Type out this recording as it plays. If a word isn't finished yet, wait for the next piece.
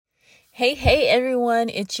Hey everyone,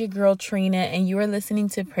 it's your girl Trina, and you are listening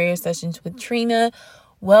to Prayer Sessions with Trina.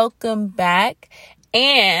 Welcome back.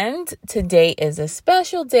 And today is a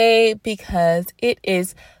special day because it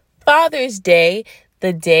is Father's Day,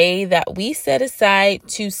 the day that we set aside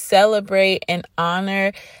to celebrate and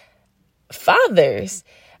honor fathers.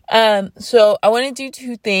 So I want to do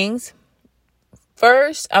two things.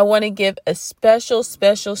 First, I want to give a special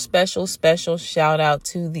shout out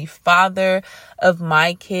to the father of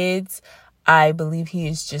my kids. I believe he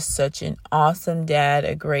is just such an awesome dad,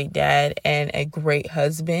 a great dad, and a great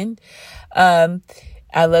husband. I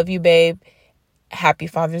love you, babe. Happy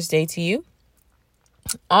Father's Day to you.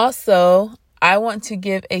 Also, I want to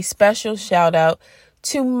give a special shout out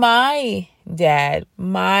to my dad,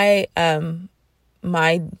 my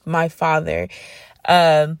father,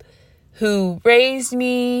 who raised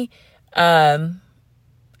me in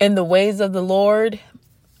the ways of the Lord.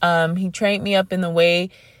 He trained me up in the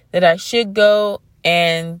way that I should go.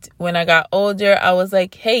 And when I got older, I was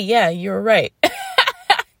like, hey, yeah, you're right.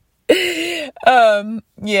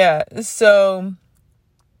 So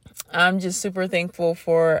I'm just super thankful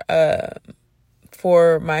for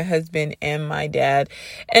my husband and my dad.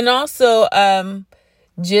 And also,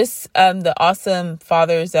 the awesome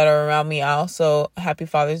fathers that are around me. Also, happy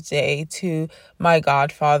Father's Day to my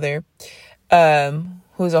godfather,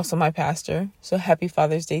 who is also my pastor. So happy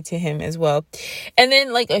Father's Day to him as well. And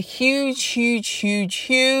then like a huge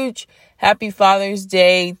happy Father's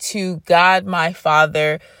Day to God, my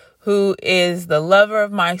Father, who is the lover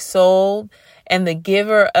of my soul and the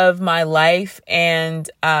giver of my life and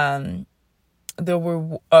the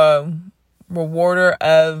rewarder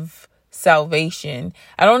of salvation.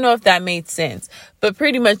 I don't know if that made sense, but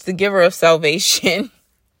pretty much the giver of salvation.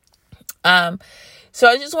 So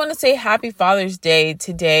I just want to say happy Father's Day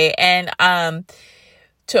today. And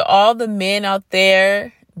to all the men out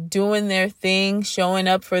there doing their thing, showing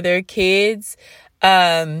up for their kids,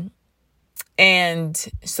 and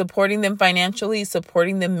supporting them financially,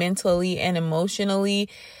 supporting them mentally and emotionally.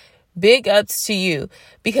 Big ups to you,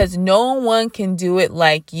 because no one can do it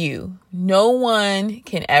like you. No one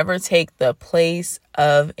can ever take the place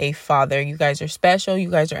of a father. You guys are special. You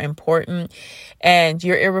guys are important, and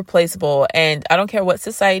you're irreplaceable. And I don't care what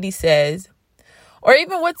society says, or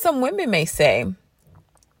even what some women may say.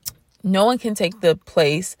 No one can take the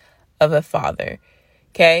place of a father.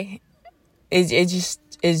 Okay. It just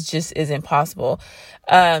isn't possible.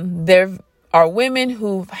 There are women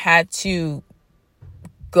who've had to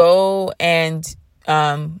go and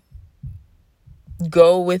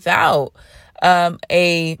go without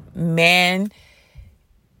a man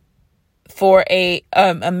for a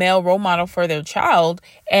male role model for their child,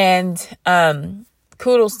 and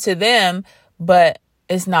kudos to them, but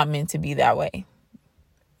it's not meant to be that way.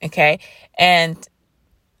 Okay. And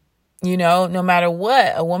no matter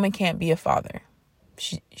what, a woman can't be a father.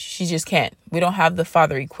 She just can't. We don't have the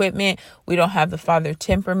father equipment. We don't have the father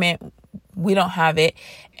temperament. We don't have it,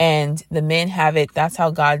 and the men have it. That's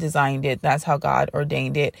how God designed it. That's how God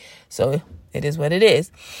ordained it. So it is what it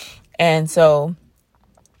is. And so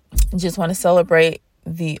just want to celebrate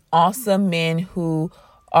the awesome men who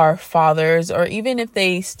are fathers, or even if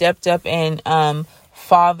they stepped up and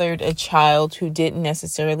fathered a child who didn't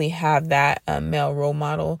necessarily have that male role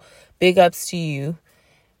model. Big ups to you,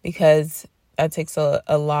 because that takes a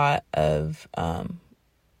lot of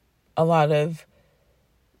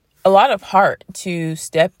heart to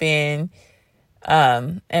step in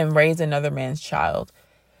and raise another man's child.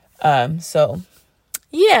 So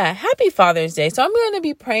yeah, happy Father's Day. So I'm going to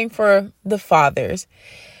be praying for the fathers.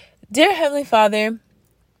 Dear Heavenly Father,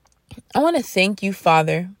 I want to thank you,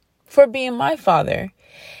 Father, for being my father.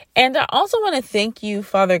 And I also want to thank you,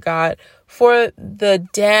 Father God, for the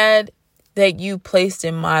dad that you placed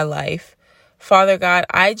in my life. Father God,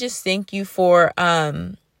 I just thank you for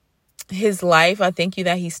his life. I thank you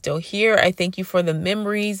that he's still here. I thank you for the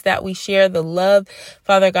memories that we share, the love,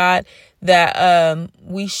 Father God, that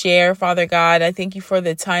we share, Father God. I thank you for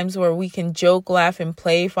the times where we can joke, laugh, and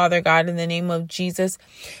play, Father God, in the name of Jesus.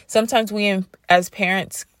 Sometimes we as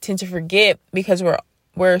parents tend to forget, because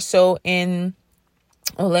we're so in,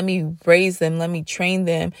 let me raise them, let me train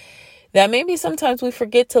them, that maybe sometimes we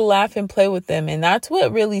forget to laugh and play with them. And that's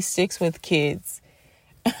what really sticks with kids,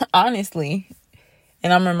 honestly.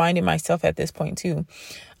 And I'm reminding myself at this point too.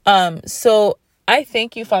 So I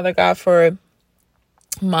thank you, Father God, for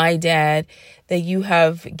my dad that you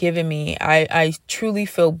have given me. I truly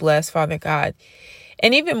feel blessed, Father God.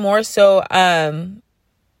 And even more so,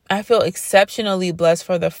 I feel exceptionally blessed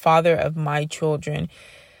for the father of my children.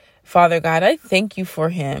 Father God, I thank you for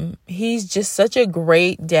him. He's just such a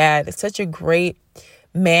great dad, such a great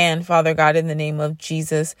man, Father God, in the name of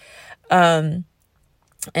Jesus. And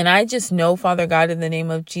I just know, Father God, in the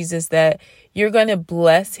name of Jesus, that you're going to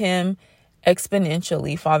bless him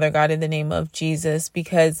exponentially, Father God, in the name of Jesus,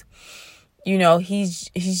 because,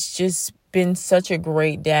 he's just been such a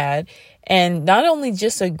great dad, and not only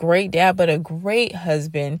just a great dad, but a great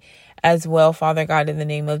husband as well, Father God, in the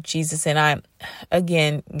name of Jesus. And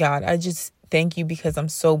again, God, I just thank you because I'm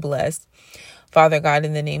so blessed, Father God,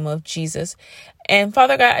 in the name of Jesus. And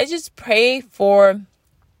Father God, I just pray for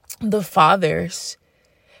the fathers.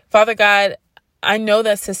 Father God, I know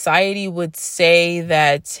that society would say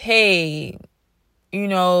that, hey, you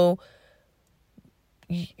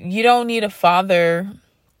don't need a father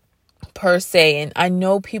per se. And I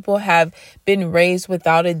know people have been raised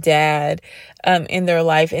without a dad in their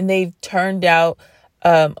life, and they've turned out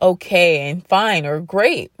okay and fine or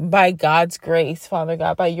great by God's grace, Father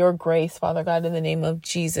God, by your grace, Father God, in the name of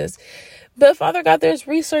Jesus. But Father God, there's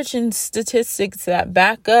research and statistics that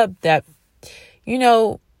back up that,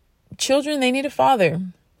 children, they need a father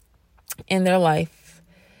in their life,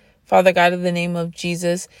 Father God, in the name of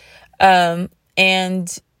Jesus. And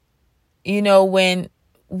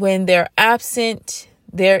when they're absent,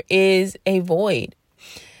 there is a void.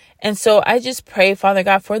 And so I just pray, Father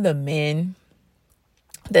God, for the men,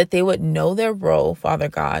 that they would know their role, Father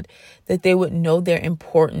God, that they would know their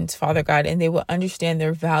importance, Father God, and they would understand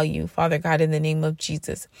their value, Father God, in the name of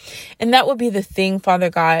Jesus. And that would be the thing, Father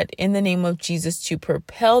God, in the name of Jesus, to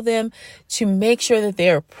propel them to make sure that they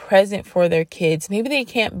are present for their kids. Maybe they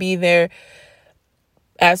can't be there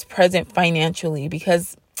as present financially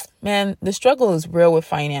because, man, the struggle is real with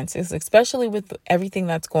finances, especially with everything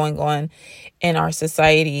that's going on in our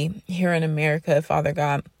society here in America, Father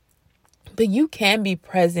God. But you can be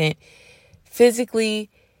present physically,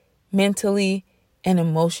 mentally, and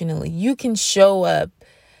emotionally. You can show up.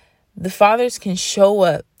 The fathers can show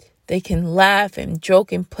up. They can laugh and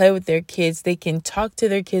joke and play with their kids. They can talk to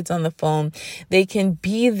their kids on the phone. They can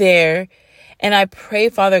be there. And I pray,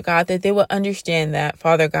 Father God, that they would understand that,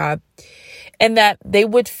 Father God, and that they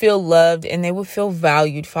would feel loved and they would feel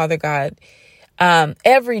valued, Father God,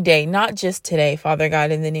 every day, not just today, Father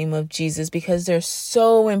God, in the name of Jesus, because they're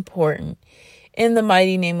so important in the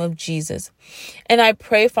mighty name of Jesus. And I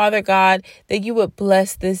pray, Father God, that you would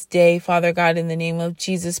bless this day, Father God, in the name of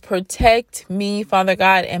Jesus. Protect me, Father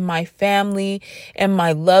God, and my family and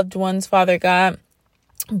my loved ones, Father God.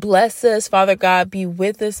 Bless us, Father God. Be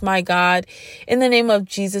with us, my God, in the name of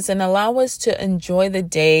Jesus, and allow us to enjoy the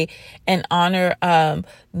day and honor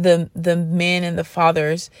the men and the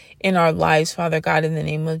fathers in our lives, Father God, in the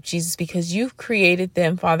name of Jesus, because you've created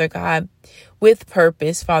them, Father God, with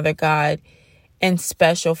purpose, Father God, and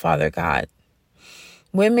special, Father God.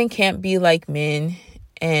 Women can't be like men,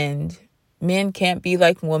 and men can't be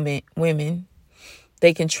like women.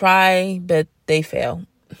 They can try, but they fail.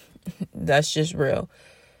 That's just real.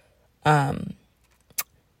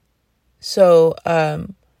 So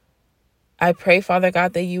I pray, Father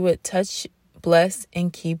God, that you would touch, bless,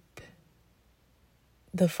 and keep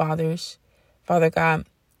the fathers, Father God.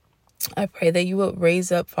 I pray that you would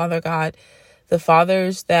raise up, Father God, the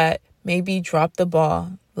fathers that maybe drop the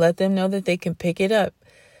ball. Let them know that they can pick it up,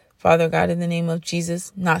 Father God, in the name of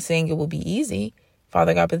Jesus. Not saying it will be easy,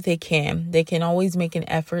 Father God, but they can. They can always make an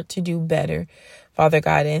effort to do better, Father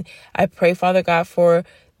God. And I pray, Father God, for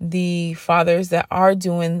the fathers that are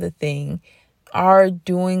doing the thing, are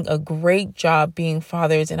doing a great job being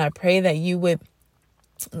fathers. And I pray that you would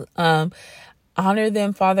honor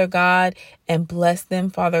them, Father God, and bless them,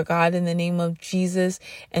 Father God, in the name of Jesus,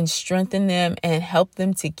 and strengthen them and help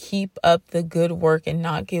them to keep up the good work and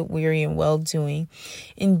not get weary in well doing.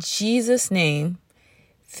 In Jesus' name,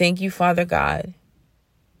 thank you, Father God.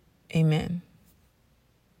 Amen.